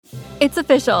It's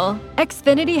official.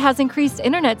 Xfinity has increased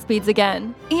internet speeds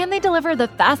again, and they deliver the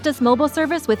fastest mobile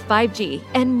service with 5G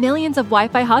and millions of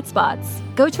Wi-Fi hotspots.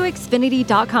 Go to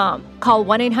Xfinity.com, call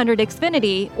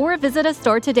 1-800-XFINITY, or visit a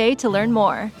store today to learn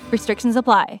more. Restrictions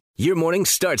apply. Your morning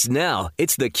starts now.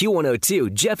 It's the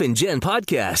Q102 Jeff and Jen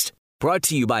podcast, brought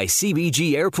to you by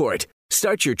CBG Airport.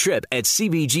 Start your trip at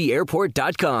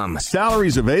CBGAirport.com.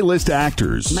 Salaries of A-list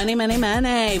actors. Money, money,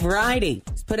 money. Variety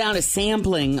has put out a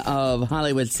sampling of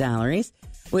Hollywood salaries,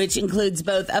 which includes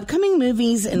both upcoming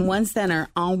movies and ones that are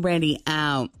already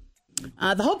out.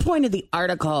 The whole point of the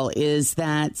article is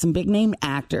that some big-name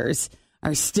actors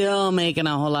are still making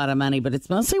a whole lot of money, but it's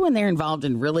mostly when they're involved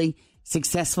in really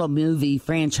successful movie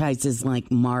franchises like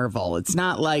Marvel. It's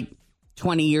not like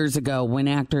 20 years ago when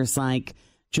actors like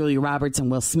Julia Roberts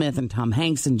and Will Smith and Tom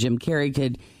Hanks and Jim Carrey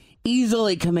could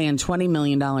easily command $20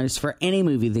 million for any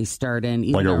movie they starred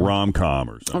in. Like a rom-com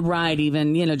or something. Right,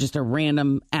 even, just a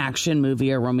random action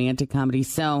movie or romantic comedy.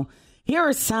 So here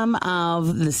are some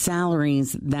of the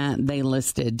salaries that they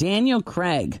listed. Daniel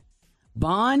Craig,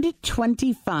 Bond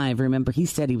 25. Remember, he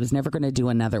said he was never going to do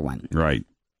another one. Right.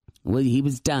 Well, he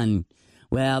was done.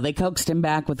 Well, they coaxed him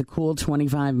back with a cool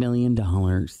 $25 million. All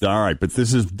right, but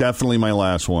this is definitely my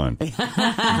last one.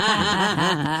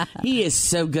 He is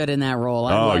so good in that role.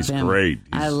 I love he's him. Great.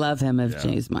 I love him as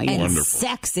James Mike. And Wonderful.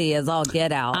 sexy as all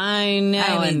get out. I know.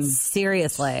 I mean, and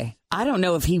seriously. I don't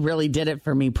know if he really did it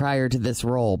for me prior to this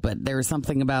role, but there was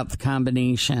something about the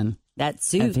combination. That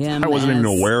suit. Of him I wasn't even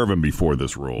as- aware of him before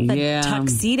this role. The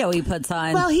tuxedo he puts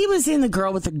on. Well, he was in The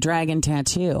Girl with the Dragon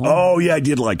Tattoo. Oh, yeah, I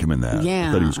did like him in that. Yeah.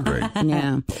 I thought he was great.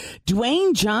 Yeah.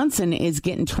 Dwayne Johnson is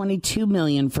getting $22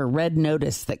 million for Red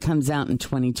Notice that comes out in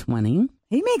 2020.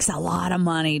 He makes a lot of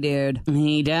money, dude.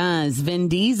 He does. Vin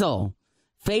Diesel,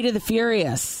 Fate of the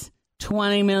Furious,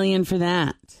 $20 million for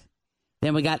that.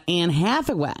 Then we got Anne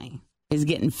Hathaway is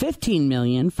getting $15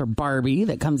 million for Barbie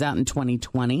that comes out in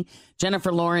 2020.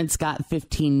 Jennifer Lawrence got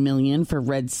 $15 million for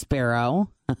Red Sparrow.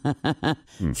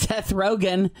 Seth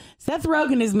Rogen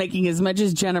is making as much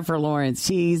as Jennifer Lawrence.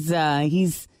 He's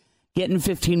getting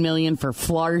 $15 million for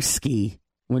Flarsky,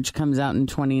 which comes out in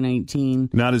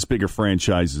 2019. Not as big a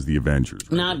franchise as the Avengers.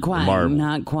 Right? Not quite. Marvel.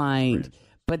 Not quite. Right.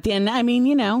 But then, I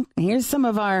mean, here's some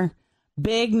of our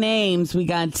big names. We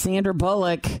got Sandra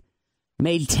Bullock,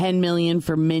 made $10 million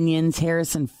for Minions.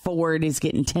 Harrison Ford is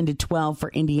getting 10 to 12 for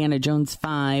Indiana Jones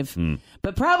 5.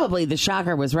 But probably the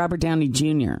shocker was Robert Downey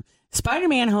Jr.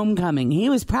 Spider-Man Homecoming. He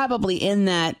was probably in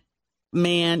that,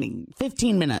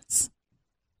 15 minutes.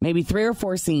 Maybe 3 or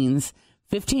 4 scenes.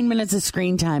 15 minutes of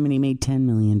screen time, and he made $10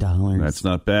 million. That's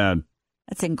not bad.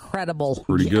 That's incredible.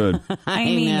 Pretty good. I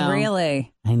mean, know.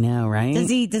 really. I know, right?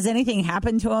 Does anything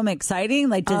happen to him exciting?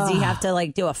 Like, does he have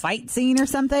to, do a fight scene or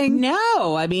something?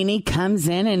 No. I mean, he comes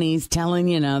in and he's telling,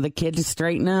 the kid to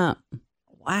straighten up.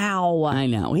 Wow. I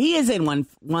know. He is in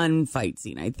one fight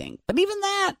scene, I think. But even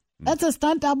that's a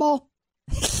stunt double.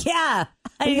 Yeah.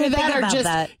 I Either didn't think that or about just,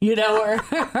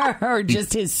 that. or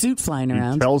just his suit flying He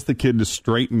around. tells the kid to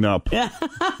straighten up.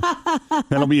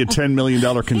 That'll be a $10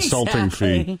 million consulting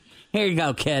fee. Here you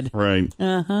go, kid. Right.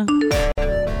 Uh-huh.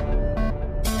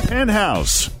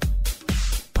 Penthouse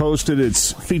posted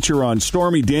its feature on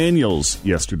Stormy Daniels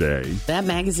yesterday. That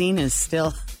magazine is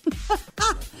still...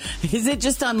 Is it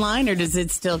just online or does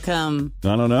it still come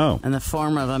I don't know. in the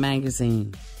form of a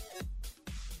magazine?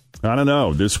 I don't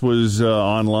know. This was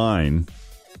online.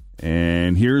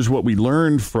 And here's what we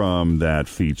learned from that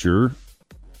feature.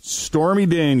 Stormy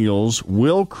Daniels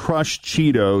will crush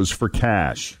Cheetos for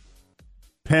cash.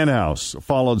 Penthouse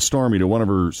followed Stormy to one of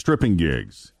her stripping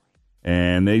gigs.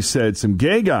 And they said some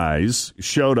gay guys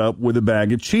showed up with a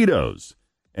bag of Cheetos.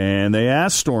 And they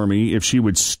asked Stormy if she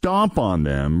would stomp on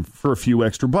them for a few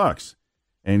extra bucks.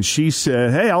 And she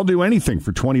said, hey, I'll do anything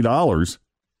for $20.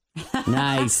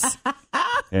 Nice.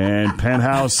 And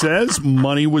Penthouse says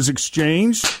money was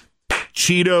exchanged,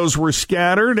 Cheetos were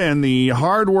scattered, and the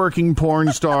hardworking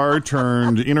porn star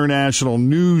turned international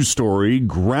news story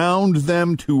ground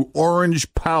them to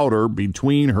orange powder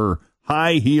between her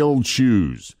high-heeled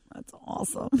shoes. That's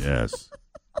awesome. Yes.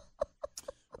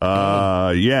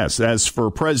 Yes. As for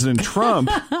President Trump,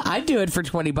 I'd do it for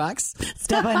 $20.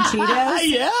 Step on Cheetos?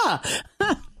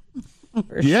 Yeah.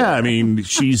 yeah, I mean,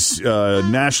 she's a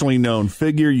nationally known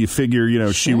figure. You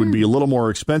figure, she would be a little more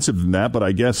expensive than that, but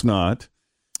I guess not.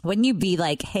 Wouldn't you be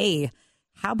like, hey,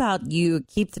 how about you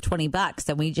keep the $20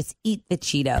 and we just eat the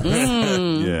Cheetos?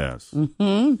 Yes.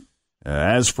 Mm-hmm.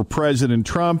 As for President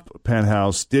Trump,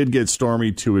 Penthouse did get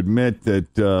Stormy to admit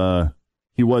that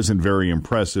he wasn't very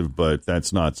impressive, but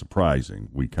that's not surprising.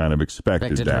 We kind of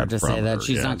expected Her that to from say that her,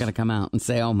 she's yes. not going to come out and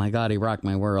say, oh, my God, he rocked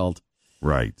my world.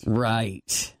 Right.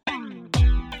 Right.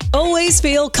 Always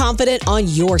feel confident on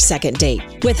your second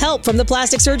date. With help from the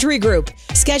Plastic Surgery Group.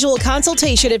 Schedule a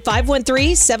consultation at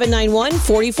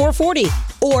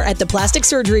 513-791-4440 or at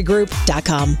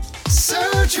theplasticsurgerygroup.com.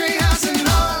 Surgery has an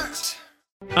art.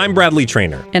 I'm Bradley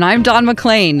Trainer. And I'm Don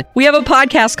McClain. We have a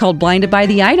podcast called Blinded by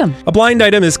the Item. A blind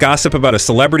item is gossip about a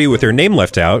celebrity with their name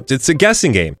left out. It's a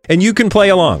guessing game, and you can play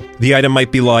along. The item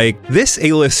might be like, this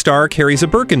A-list star carries a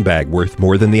Birkin bag worth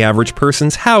more than the average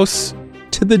person's house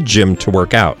to the gym to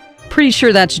work out. Pretty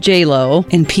sure that's J-Lo.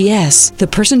 And P.S. the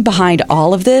person behind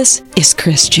all of this is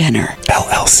Kris Jenner,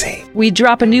 LLC. We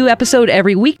drop a new episode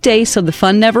every weekday so the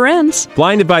fun never ends.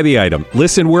 Blinded by the Item.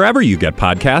 Listen wherever you get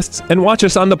podcasts and watch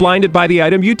us on the Blinded by the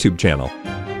Item YouTube channel.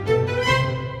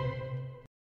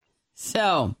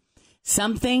 So,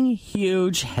 something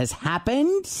huge has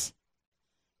happened.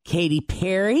 Katy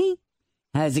Perry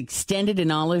has extended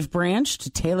an olive branch to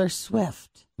Taylor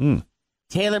Swift.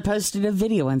 Taylor posted a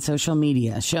video on social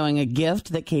media showing a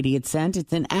gift that Katy had sent.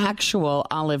 It's an actual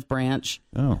olive branch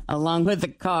along with a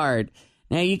card.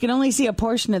 Now, you can only see a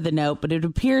portion of the note, but it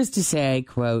appears to say,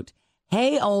 quote,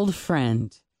 "Hey, old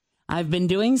friend, I've been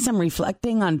doing some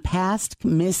reflecting on past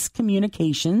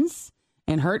miscommunications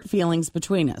and hurt feelings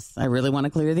between us. I really want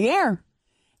to clear the air."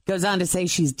 Goes on to say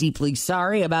she's deeply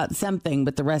sorry about something,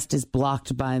 but the rest is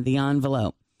blocked by the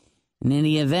envelope. In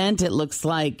any event, it looks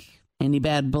like any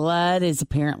bad blood is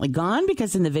apparently gone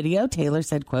because in the video, Taylor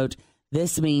said, quote,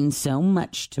 "This means so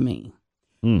much to me."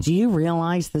 Do you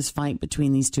realize this fight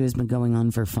between these two has been going on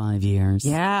for 5 years?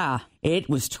 Yeah. It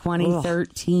was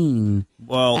 2013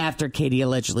 after Katy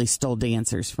allegedly stole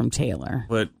dancers from Taylor.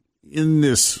 But in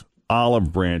this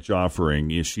olive branch offering,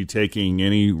 is she taking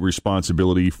any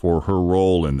responsibility for her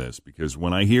role in this? Because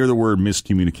when I hear the word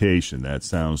miscommunication, that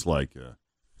sounds like a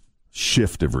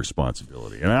shift of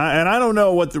responsibility. And I don't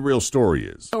know what the real story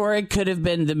is. Or it could have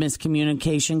been the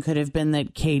miscommunication could have been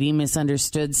that Katy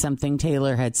misunderstood something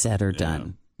Taylor had said or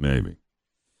done. Maybe.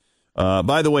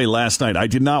 By the way, last night, I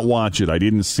did not watch it. I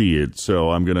didn't see it,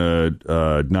 so I'm going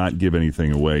to not give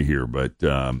anything away here. But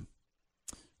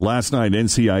last night,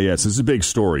 NCIS, this is a big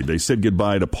story. They said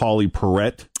goodbye to Pauley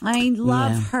Perrette. I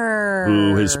love her.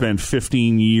 Who has spent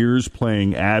 15 years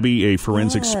playing Abby, a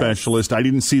forensic specialist. I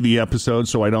didn't see the episode,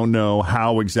 so I don't know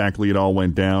how exactly it all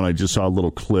went down. I just saw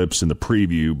little clips in the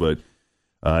preview. But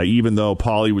even though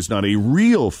Pauley was not a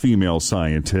real female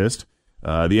scientist,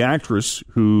 the actress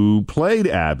who played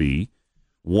Abby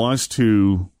wants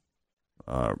to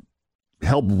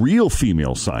help real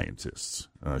female scientists.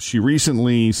 She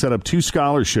recently set up 2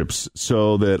 scholarships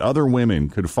so that other women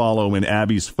could follow in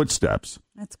Abby's footsteps.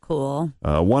 That's cool.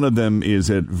 One of them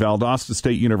is at Valdosta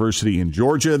State University in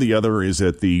Georgia. The other is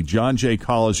at the John Jay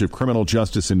College of Criminal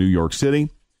Justice in New York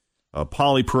City.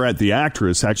 Pauley Perrette, the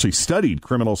actress, actually studied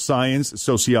criminal science,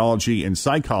 sociology, and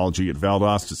psychology at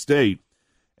Valdosta State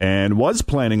and was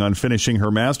planning on finishing her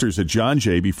master's at John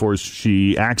Jay before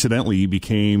she accidentally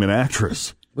became an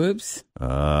actress. Whoops.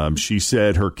 She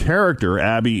said her character,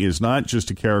 Abby, is not just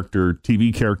a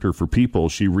TV character for people.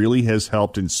 She really has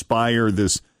helped inspire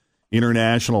this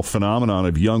international phenomenon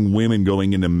of young women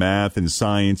going into math and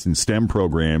science and STEM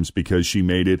programs because she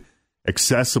made it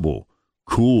accessible,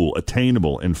 cool,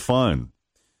 attainable, and fun.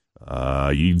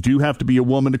 You do have to be a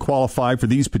woman to qualify for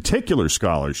these particular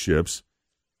scholarships.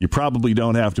 You probably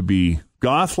don't have to be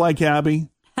goth like Abby.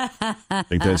 I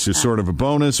think that's just sort of a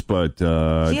bonus, but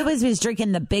she always was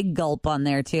drinking the big gulp on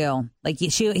there too. Like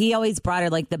he always brought her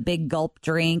like the big gulp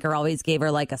drink, or always gave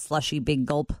her like a slushy big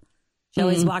gulp. She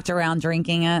always walked around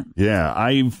drinking it. Yeah,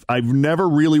 I've never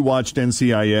really watched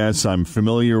NCIS. I'm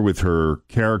familiar with her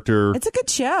character. It's a good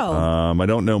show. I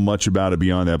don't know much about it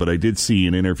beyond that, but I did see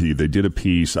an interview. They did a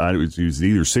piece. It was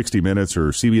either 60 Minutes or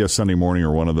CBS Sunday Morning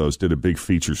or one of those. Did a big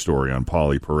feature story on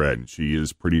Pauley Perrette, and she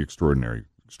is pretty extraordinary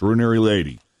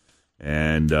lady.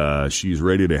 And she's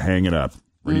ready to hang it up,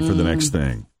 ready for the next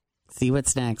thing. See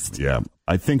what's next. Yeah.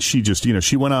 I think she just,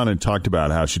 she went on and talked about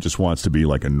how she just wants to be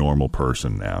like a normal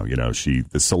person now.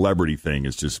 The celebrity thing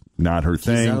is just not her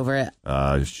thing. She's over it.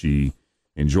 She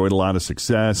enjoyed a lot of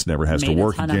success, never has to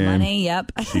work again. Of money,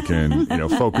 yep. She can,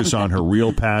 focus on her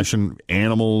real passion,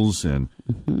 animals, and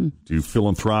do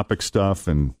philanthropic stuff.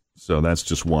 And so that's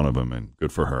just one of them, and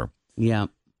good for her. Yeah.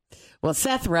 Well,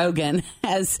 Seth Rogen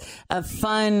has a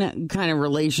fun kind of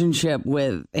relationship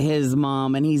with his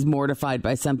mom, and he's mortified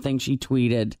by something she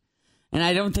tweeted. And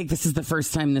I don't think this is the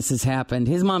first time this has happened.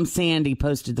 His mom, Sandy,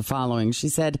 posted the following. She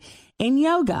said, "In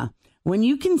yoga, when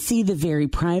you can see the very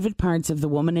private parts of the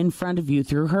woman in front of you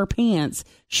through her pants,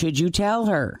 should you tell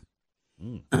her?"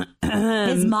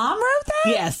 His mom wrote that?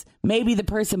 Yes. "Maybe the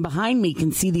person behind me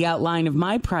can see the outline of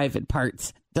my private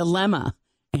parts. Dilemma."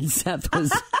 And Seth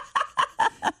was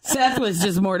Seth was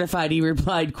just mortified. He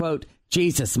replied, quote,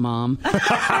 Jesus, Mom.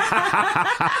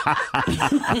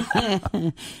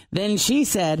 Then she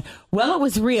said, well, it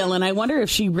was real, and I wonder if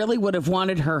she really would have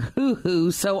wanted her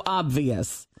hoo-hoo so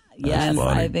obvious. Yes,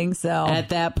 I think so. At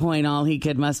that point, all he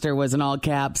could muster was in all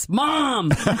caps, Mom!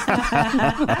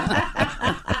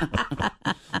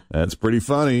 That's pretty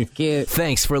funny. Cute.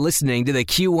 Thanks for listening to the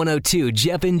Q102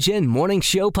 Jeff and Jen Morning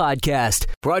Show podcast,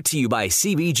 brought to you by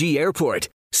CBG Airport.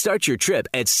 Start your trip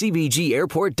at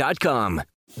CBGAirport.com.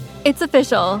 It's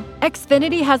official.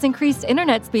 Xfinity has increased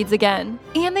internet speeds again.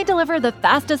 And they deliver the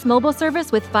fastest mobile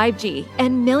service with 5G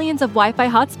and millions of Wi-Fi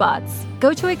hotspots.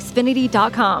 Go to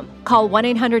Xfinity.com, call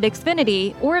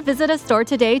 1-800-XFINITY, or visit a store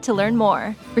today to learn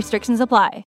more. Restrictions apply.